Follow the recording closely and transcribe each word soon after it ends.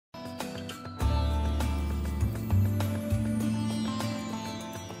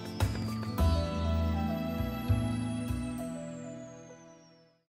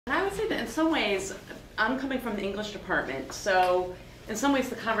some ways, I'm coming from the English department, so in some ways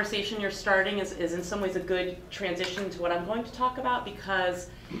the conversation you're starting is in some ways a good transition to what I'm going to talk about, because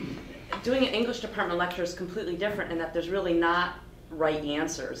doing an English department lecture is completely different in that there's really not right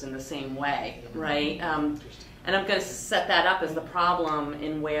answers in the same way, right? And I'm going to set that up as the problem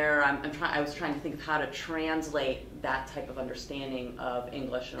in where I was trying to think of how to translate that type of understanding of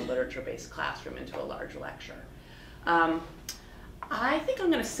English in a literature-based classroom into a large lecture. I think I'm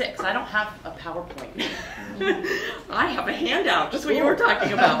going to sit, because I don't have a PowerPoint. I have a handout, just what you were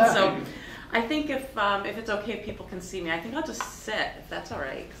talking about. So I think if it's okay if people can see me, I think I'll just sit, if that's all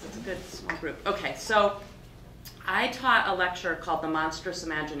right, because it's a good small group. Okay, so I taught a lecture called The Monstrous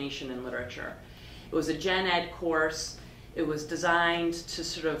Imagination in Literature. It was a gen ed course. It was designed to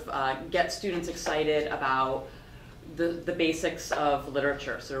sort of get students excited about the basics of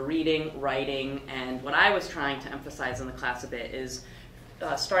literature, so reading, writing, and what I was trying to emphasize in the class a bit is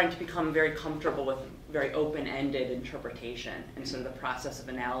starting to become very comfortable with very open-ended interpretation and sort of the process of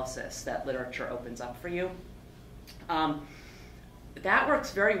analysis that literature opens up for you. That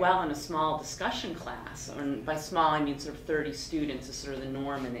works very well in a small discussion class, and by small I mean sort of 30 students is sort of the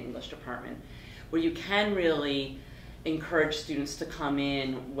norm in the English department, where you can really encourage students to come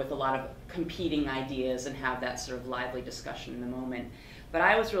in with a lot of competing ideas and have that sort of lively discussion in the moment. But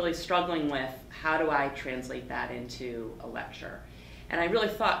I was really struggling with how do I translate that into a lecture. And I really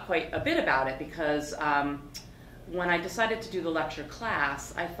thought quite a bit about it, because when I decided to do the lecture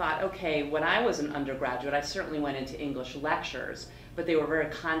class, I thought, okay, when I was an undergraduate, I certainly went into English lectures, but they were very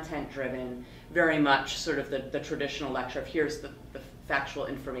content-driven, very much sort of the traditional lecture of here's the factual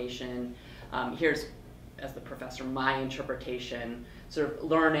information, here's, as the professor, my interpretation, sort of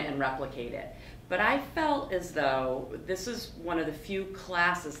learn it and replicate it. But I felt as though this is one of the few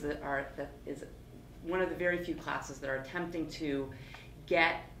classes that is one of the very few classes that are attempting to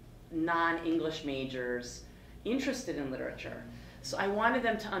get non-English majors interested in literature. So I wanted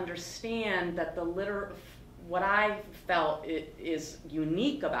them to understand that what I felt is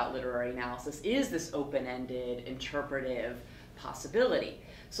unique about literary analysis is this open-ended, interpretive possibility.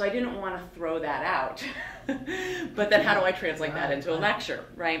 So I didn't want to throw that out. But then how do I translate that into a lecture,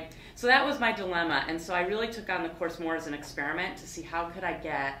 right? So that was my dilemma. And so I really took on the course more as an experiment to see how could I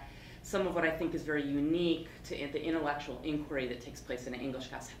get some of what I think is very unique to the intellectual inquiry that takes place in an English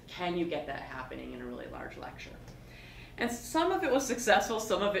class. Can you get that happening in a really large lecture? And some of it was successful,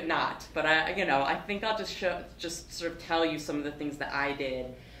 some of it not. But I think I'll just sort of tell you some of the things that I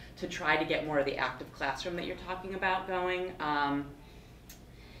did to try to get more of the active classroom that you're talking about going.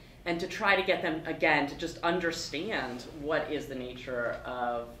 And to try to get them, again, to just understand what is the nature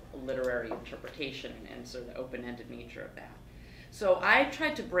of literary interpretation and sort of the open-ended nature of that. So I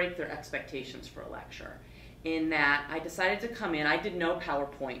tried to break their expectations for a lecture in that I decided to come in. I did no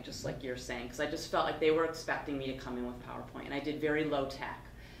PowerPoint, just like you're saying, because I just felt like they were expecting me to come in with PowerPoint, and I did very low tech.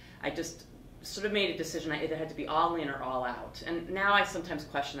 I just sort of made a decision. It had to be all in or all out. And now I sometimes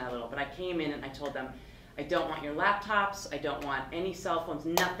question that a little, but I came in and I told them, I don't want your laptops, I don't want any cell phones,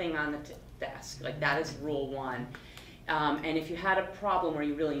 nothing on the desk. Like, that is rule one. And if you had a problem where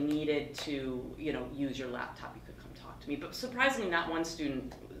you really needed to, use your laptop, you could come talk to me. But surprisingly, not one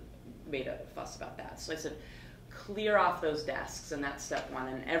student made a fuss about that. So I said, clear off those desks, and that's step one.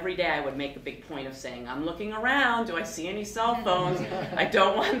 And every day I would make a big point of saying, I'm looking around, do I see any cell phones? I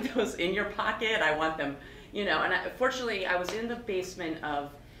don't want those in your pocket, I want them, And fortunately, I was in the basement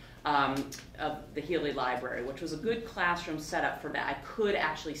of the Healy Library, which was a good classroom setup for that. I could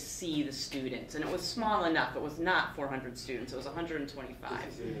actually see the students, and it was small enough. It was not 400 students. It was 125.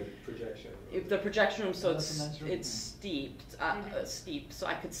 This is in the projection room. The projection room, so it's steeped, so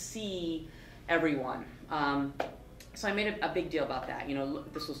I could see everyone. So I made a big deal about that.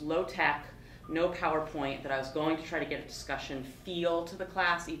 This was low tech, no PowerPoint, that I was going to try to get a discussion feel to the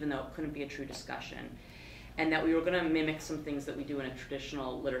class, even though it couldn't be a true discussion. And that we were going to mimic some things that we do in a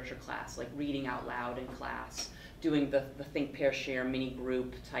traditional literature class, like reading out loud in class, doing the think, pair, share, mini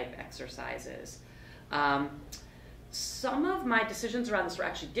group type exercises. Some of my decisions around this were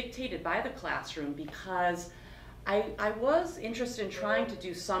actually dictated by the classroom, because I was interested in trying to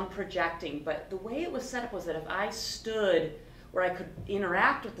do some projecting, but the way it was set up was that if I stood where I could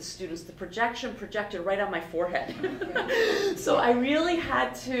interact with the students, the projection projected right on my forehead. So I really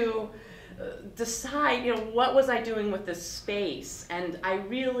had to decide, what was I doing with this space? And I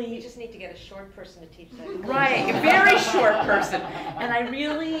really... You just need to get a short person to teach that. Right, a very short person. And I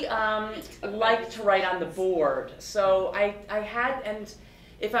really like to write on the board. So I had, and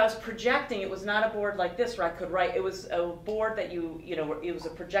if I was projecting, it was not a board like this where I could write. It was a board that it was a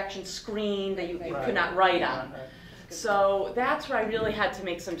projection screen that you could not write on. So that's where I really had to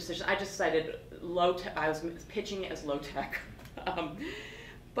make some decisions. I just decided I was pitching it as low tech.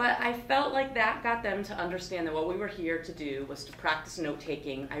 But I felt like that got them to understand that what we were here to do was to practice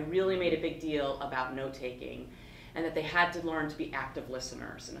note-taking. I really made a big deal about note-taking, and that they had to learn to be active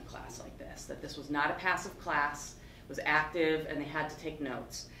listeners in a class like this, that this was not a passive class, it was active, and they had to take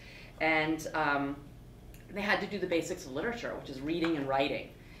notes. And they had to do the basics of literature, which is reading and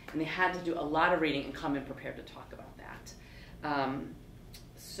writing. And they had to do a lot of reading and come in prepared to talk about that.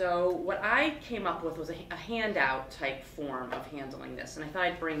 So what I came up with was a handout type form of handling this, and I thought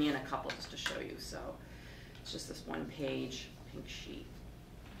I'd bring in a couple just to show you. So it's just this one page pink sheet.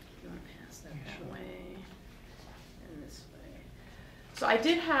 If you want to pass that way and this way. So I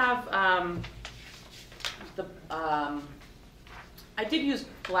did have I did use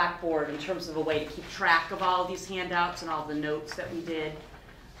Blackboard in terms of a way to keep track of all these handouts and all the notes that we did.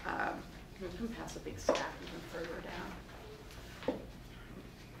 We can pass a big stack even further down.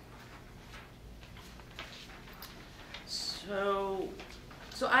 So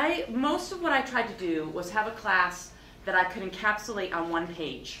most of what I tried to do was have a class that I could encapsulate on one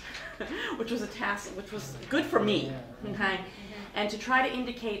page, which was a task, which was good for me, okay? And to try to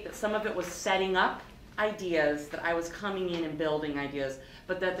indicate that some of it was setting up ideas, that I was coming in and building ideas,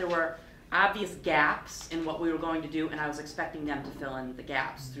 but that there were obvious gaps in what we were going to do, and I was expecting them to fill in the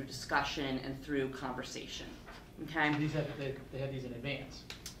gaps through discussion and through conversation, okay? They had these in advance?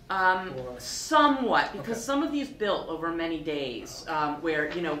 Somewhat, because some of these built over many days, where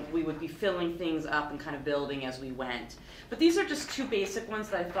we would be filling things up and kind of building as we went. But these are just two basic ones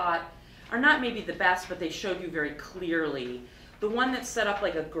that I thought are not maybe the best, but they showed you very clearly. The one that's set up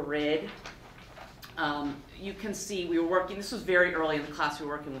like a grid, you can see we were working, this was very early in the class, we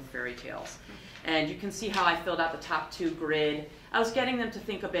were working with fairy tales. And you can see how I filled out the top two grid. I was getting them to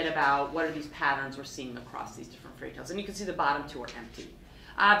think a bit about what are these patterns we're seeing across these different fairy tales. And you can see the bottom two are empty.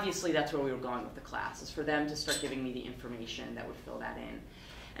 Obviously, that's where we were going with the class, is for them to start giving me the information that would fill that in.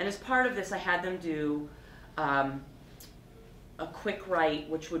 And as part of this, I had them do a quick write,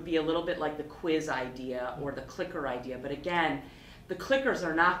 which would be a little bit like the quiz idea or the clicker idea. But again, the clickers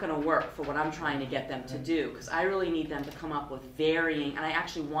are not going to work for what I'm trying to get them to do, because I really need them to come up with varying, and I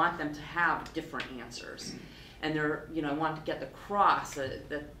actually want them to have different answers. And I want to get across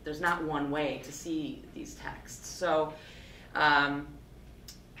that there's not one way to see these texts. So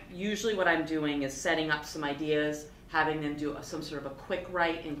usually what I'm doing is setting up some ideas, having them do some sort of a quick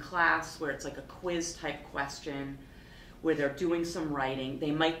write in class where it's like a quiz type question where they're doing some writing.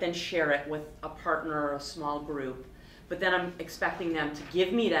 They might then share it with a partner or a small group, but then I'm expecting them to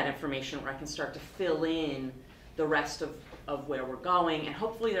give me that information where I can start to fill in the rest of where we're going, and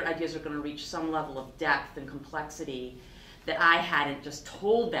hopefully their ideas are going to reach some level of depth and complexity that I hadn't just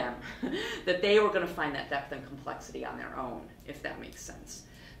told them that they were going to find that depth and complexity on their own, if that makes sense.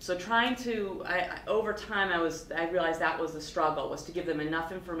 So trying to, over time I realized that was the struggle, was to give them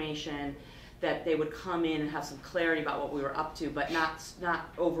enough information that they would come in and have some clarity about what we were up to, but not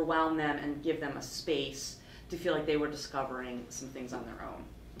overwhelm them and give them a space to feel like they were discovering some things on their own.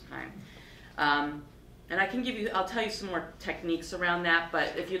 Okay. And I'll tell you some more techniques around that,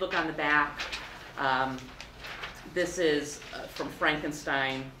 but if you look on the back, this is from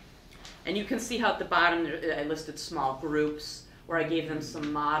Frankenstein, and you can see how at the bottom I listed small groups, where I gave them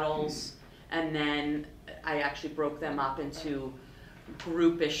some models, and then I actually broke them up into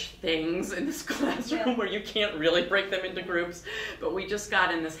groupish things in this classroom where you can't really break them into groups, but we just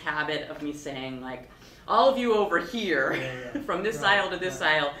got in this habit of me saying, like, all of you over here, from this aisle to this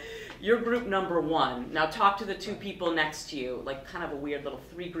aisle, you're group number 1. Now talk to the 2 people next to you, like kind of a weird little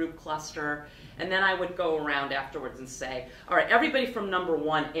 3-group cluster. And then I would go around afterwards and say, all right, everybody from number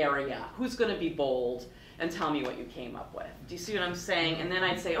 1 area, who's going to be bold and tell me what you came up with? Do you see what I'm saying? And then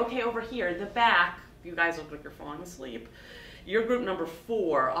I'd say, okay, over here, in the back, you guys look like you're falling asleep. You're group number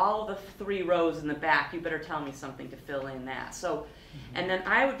 4, all of the 3 rows in the back, you better tell me something to fill in that. So, and then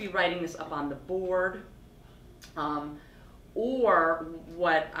I would be writing this up on the board, or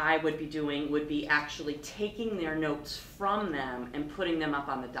what I would be doing would be actually taking their notes from them and putting them up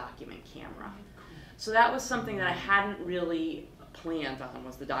on the document camera. So that was something that I hadn't really planned on,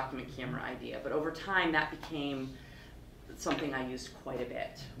 was the document camera idea. But over time, that became something I used quite a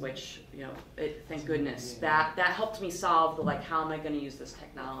bit, which, thank goodness, that helped me solve the, like, how am I going to use this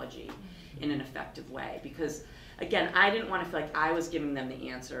technology in an effective way? Because, again, I didn't want to feel like I was giving them the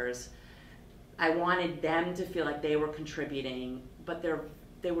answers. I wanted them to feel like they were contributing, but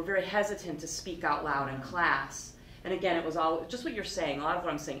they were very hesitant to speak out loud in class And again, it was all just what you're saying. A lot of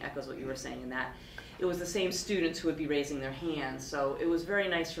what I'm saying echoes what you were saying in that it was the same students who would be raising their hands. So it was very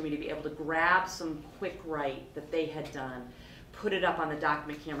nice for me to be able to grab some quick write that they had done, put it up on the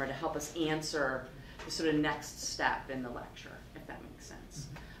document camera to help us answer the sort of next step in the lecture, if that makes sense.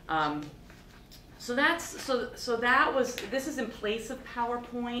 So that was, this is in place of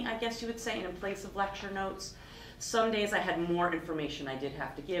PowerPoint, I guess you would say, and in place of lecture notes. Some days I had more information I did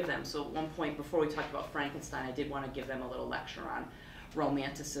have to give them. So at one point, before we talked about Frankenstein, I did want to give them a little lecture on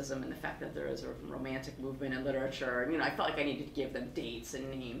romanticism and the fact that there is a romantic movement in literature. And, I felt like I needed to give them dates and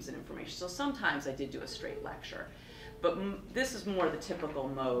names and information. So sometimes I did do a straight lecture. But this is more the typical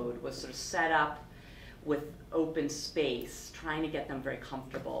mode, was sort of set up with open space, trying to get them very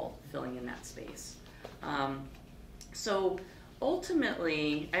comfortable filling in that space. So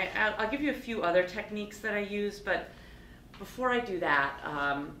ultimately, I'll give you a few other techniques that I use, but before I do that,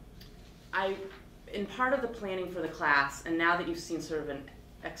 in part of the planning for the class, and now that you've seen sort of an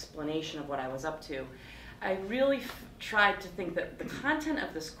explanation of what I was up to, I really tried to think that the content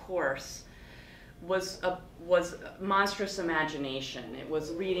of this course was monstrous imagination. It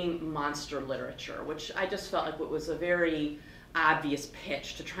was reading monster literature, which I just felt like it was a very obvious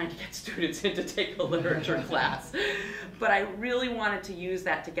pitch to trying to get students in to take a literature class. But I really wanted to use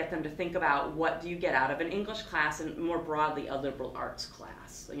that to get them to think about what do you get out of an English class and more broadly a liberal arts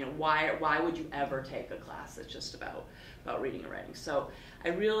class. Why would you ever take a class that's just about reading and writing? So I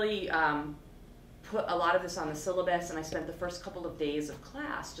really put a lot of this on the syllabus, and I spent the first couple of days of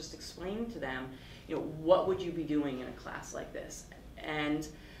class just explaining to them, what would you be doing in a class like this? And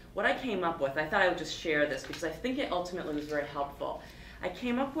what I came up with, I thought I would just share this because I think it ultimately was very helpful. I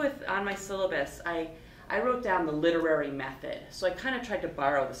came up with, on my syllabus, I wrote down the literary method. So I kind of tried to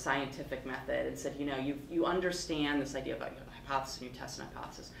borrow the scientific method and said, you understand this idea about hypothesis and you test an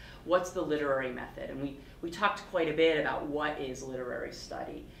hypothesis. What's the literary method? And we talked quite a bit about what is literary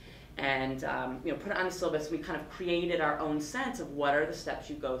study. And put it on the syllabus, we kind of created our own sense of what are the steps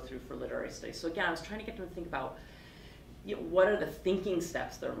you go through for literary studies. So again, I was trying to get them to think about what are the thinking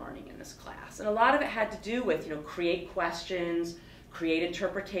steps they're learning in this class. And a lot of it had to do with, create questions, create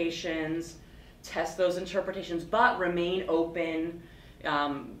interpretations, test those interpretations, but remain open,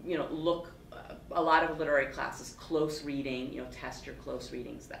 look, a lot of literary classes, close reading, test your close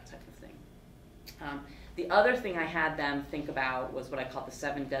readings, that type of thing. The other thing I had them think about was what I call the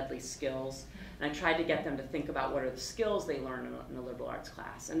 7 deadly skills. And I tried to get them to think about what are the skills they learn in a liberal arts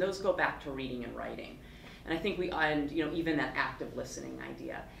class. And those go back to reading and writing. And I think even that active listening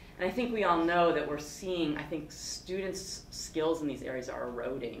idea. And I think we all know that we're seeing, I think students' skills in these areas are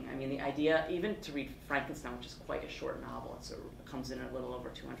eroding. I mean, the idea, even to read Frankenstein, which is quite a short novel, it comes in a little over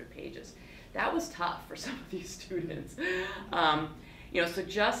 200 pages. That was tough for some of these students. So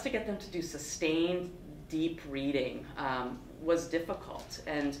just to get them to do sustained, deep reading was difficult.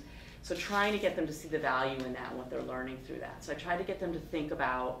 And so trying to get them to see the value in that and what they're learning through that. So I tried to get them to think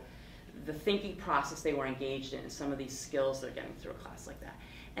about the thinking process they were engaged in and some of these skills they're getting through a class like that.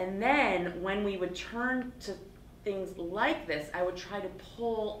 And then when we would turn to things like this, I would try to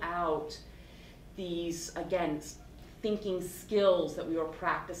pull out these, again, thinking skills that we were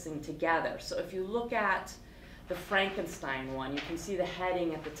practicing together. So if you look at the Frankenstein one, you can see the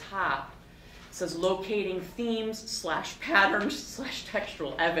heading at the top. It says locating themes / patterns /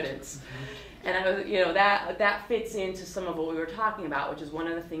 textual evidence. And that fits into some of what we were talking about, which is one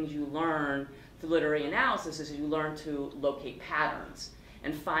of the things you learn through literary analysis is you learn to locate patterns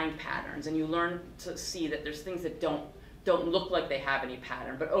and find patterns, and you learn to see that there's things that don't look like they have any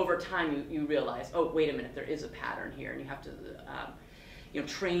pattern, but over time you realize, oh, wait a minute, there is a pattern here, and you have to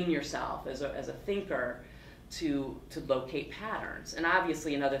train yourself as a thinker to locate patterns. And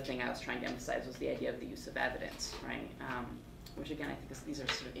obviously another thing I was trying to emphasize was the idea of the use of evidence, right? Which again, I think these are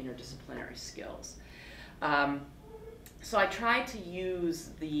sort of interdisciplinary skills. So I tried to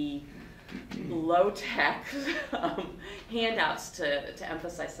use the low-tech handouts to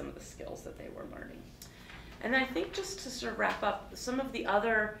emphasize some of the skills that they were learning. And I think just to sort of wrap up, some of the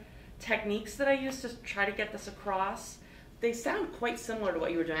other techniques that I used to try to get this across, they sound quite similar to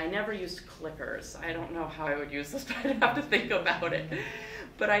what you were doing. I never used clickers. I don't know how I would use this, but I'd have to think about it.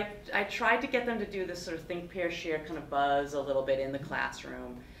 But I tried to get them to do this sort of think, pair, share kind of buzz a little bit in the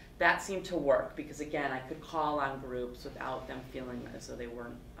classroom. That seemed to work because, again, I could call on groups without them feeling as though they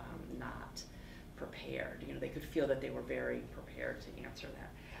weren't not prepared. They could feel that they were very prepared to answer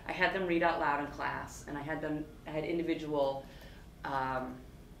that. I had them read out loud in class, and I had individual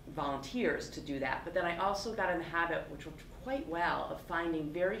volunteers to do that. But then I also got in the habit, which worked quite well, of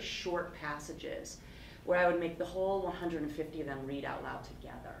finding very short passages where I would make the whole 150 of them read out loud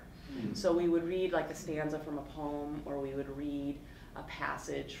together. So we would read like a stanza from a poem, or we would read a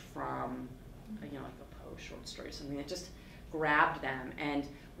passage from, like a Poe short story or something that just grabbed them. And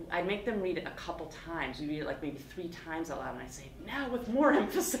I'd make them read it a couple times. We'd read it like maybe 3 times out loud, and I'd say, now with more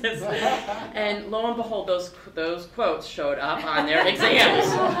emphasis. And lo and behold, those quotes showed up on their exams.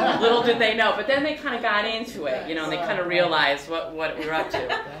 Little did they know. But then they kind of got into it, and they kind of realized what we were up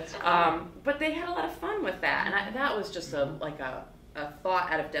to. But they had a lot of fun with that. And that was just a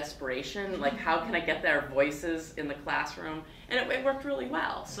thought out of desperation, like how can I get their voices in the classroom? And it worked really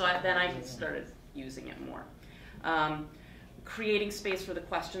well. So then I started using it more. Creating space for the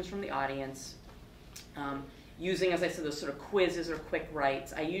questions from the audience, using, as I said, those sort of quizzes or quick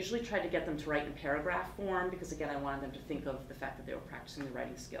writes. I usually tried to get them to write in paragraph form because, again, I wanted them to think of the fact that they were practicing the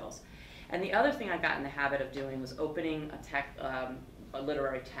writing skills. And the other thing I got in the habit of doing was opening a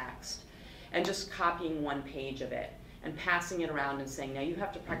literary text and just copying 1 page of it and passing it around and saying, now you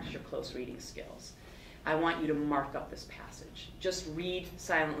have to practice your close reading skills. I want you to mark up this passage. Just read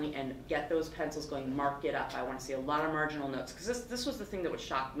silently and get those pencils going, mark it up. I want to see a lot of marginal notes. Because this was the thing that would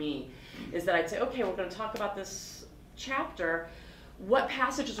shock me, is that I'd say, okay, we're going to talk about this chapter. What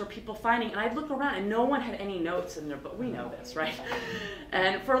passages were people finding? And I'd look around and no one had any notes in there, but we know this, right?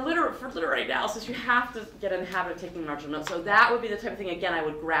 And for literary analysis, you have to get in the habit of taking marginal notes. So that would be the type of thing, again, I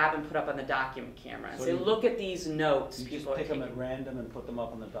would grab and put up on the document camera and say, look at these notes. You just pick them at random and put them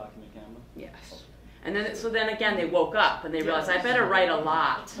up on the document camera? Yes. And then, so then again, they woke up and they realized, I better write a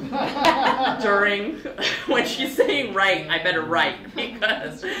lot during, when she's saying write, I better write,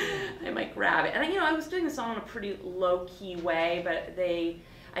 because I might grab it. And I was doing this all in a pretty low-key way, but I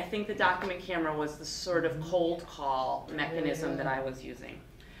think the document camera was the sort of cold call mechanism that I was using.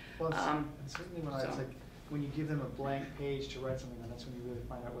 Well, and certainly it's like when you give them a blank page to write something on, that's when you really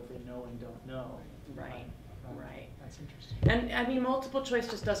find out what they know and don't know. Right. Right. That's interesting. And multiple choice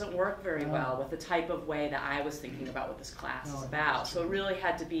just doesn't work very well with the type of way that I was thinking about what this class is about. So it really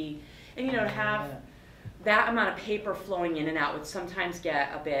had to be, and to have that amount of paper flowing in and out would sometimes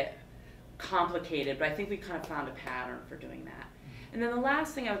get a bit complicated, but I think we kind of found a pattern for doing that. And then the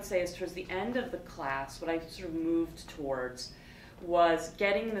last thing I would say is towards the end of the class, what I sort of moved towards was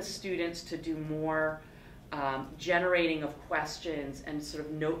getting the students to do more generating of questions and sort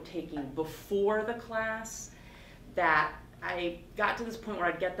of note-taking before the class. That I got to this point where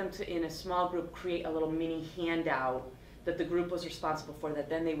I'd get them to, in a small group, create a little mini handout that the group was responsible for, that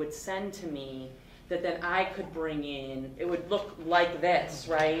then they would send to me, that then I could bring in. It would look like this,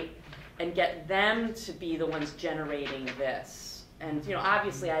 right? And get them to be the ones generating this. And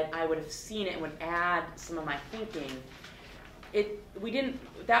obviously I would have seen it and would add some of my thinking.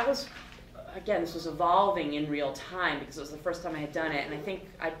 That was, again, this was evolving in real time because it was the first time I had done it, and I think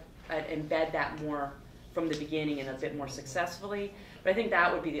I'd embed that more from the beginning and a bit more successfully. But I think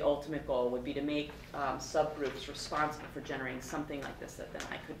that would be the ultimate goal, would be to make subgroups responsible for generating something like this that then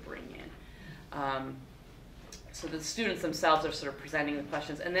I could bring in. So the students themselves are sort of presenting the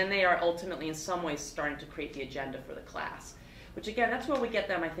questions, and then they are ultimately in some ways starting to create the agenda for the class, which again, that's where we get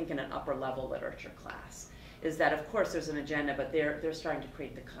them, I think, in an upper level literature class, is that of course there's an agenda, but they're starting to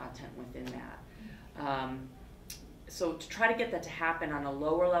create the content within that. So to try to get that to happen on a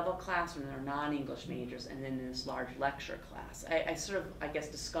lower level class when they're non-English majors and then in this large lecture class, I sort of, I guess,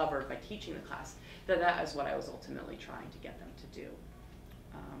 discovered by teaching the class that is what I was ultimately trying to get them to do.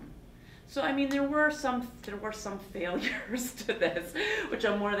 So I mean, there were some failures to this, which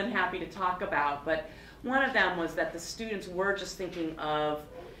I'm more than happy to talk about, but one of them was that the students were just thinking of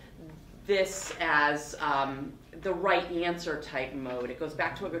this as the right answer type mode. It goes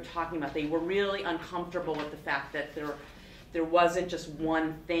back to what we were talking about. They were really uncomfortable with the fact that there wasn't just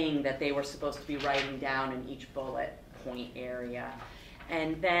one thing that they were supposed to be writing down in each bullet point area.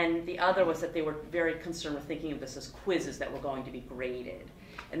 And then the other was that they were very concerned with thinking of this as quizzes that were going to be graded.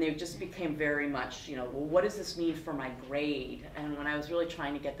 And they just became very much, well, what does this mean for my grade? And when I was really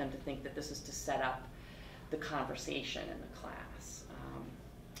trying to get them to think that this is to set up the conversation in the class.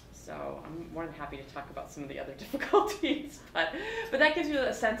 So I'm more than happy to talk about some of the other difficulties, but that gives you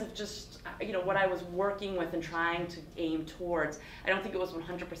a sense of just what I was working with and trying to aim towards. I don't think it was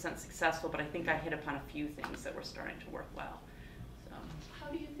 100% successful, but I think I hit upon a few things that were starting to work well. So. How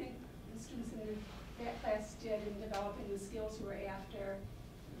do you think the students in that class did in developing the skills you were after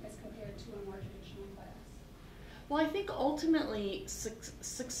as compared to a more traditional class? Well, I think ultimately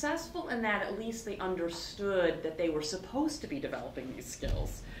successful in that at least they understood that they were supposed to be developing these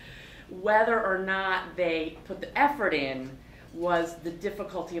skills. Whether or not they put the effort in was the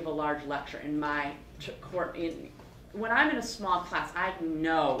difficulty of a large lecture. When I'm in a small class, I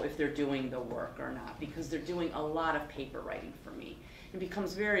know if they're doing the work or not because they're doing a lot of paper writing for me. it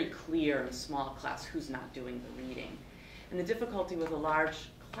becomes very clear in a small class who's not doing the reading. And the difficulty with a large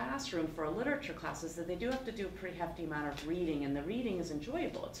classroom for a literature class is that they do have to do a pretty hefty amount of reading, and the reading is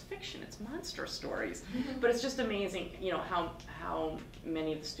enjoyable. It's fiction, it's monster stories. But it's just amazing, you know, how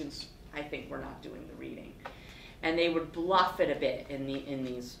many of the students, I think, were not doing the reading. And they would bluff it a bit in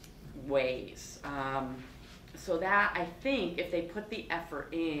these ways. So that, I think, if they put the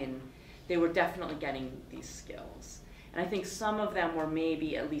effort in, they were definitely getting these skills. And I think some of them were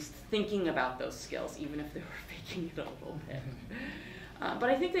maybe at least thinking about those skills, even if they were faking it a little bit. But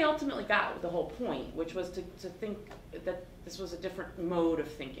I think they ultimately got the whole point, which was to think that this was a different mode of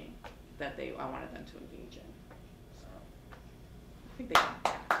thinking that I wanted them to engage in. So I think they got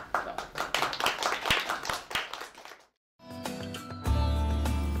that.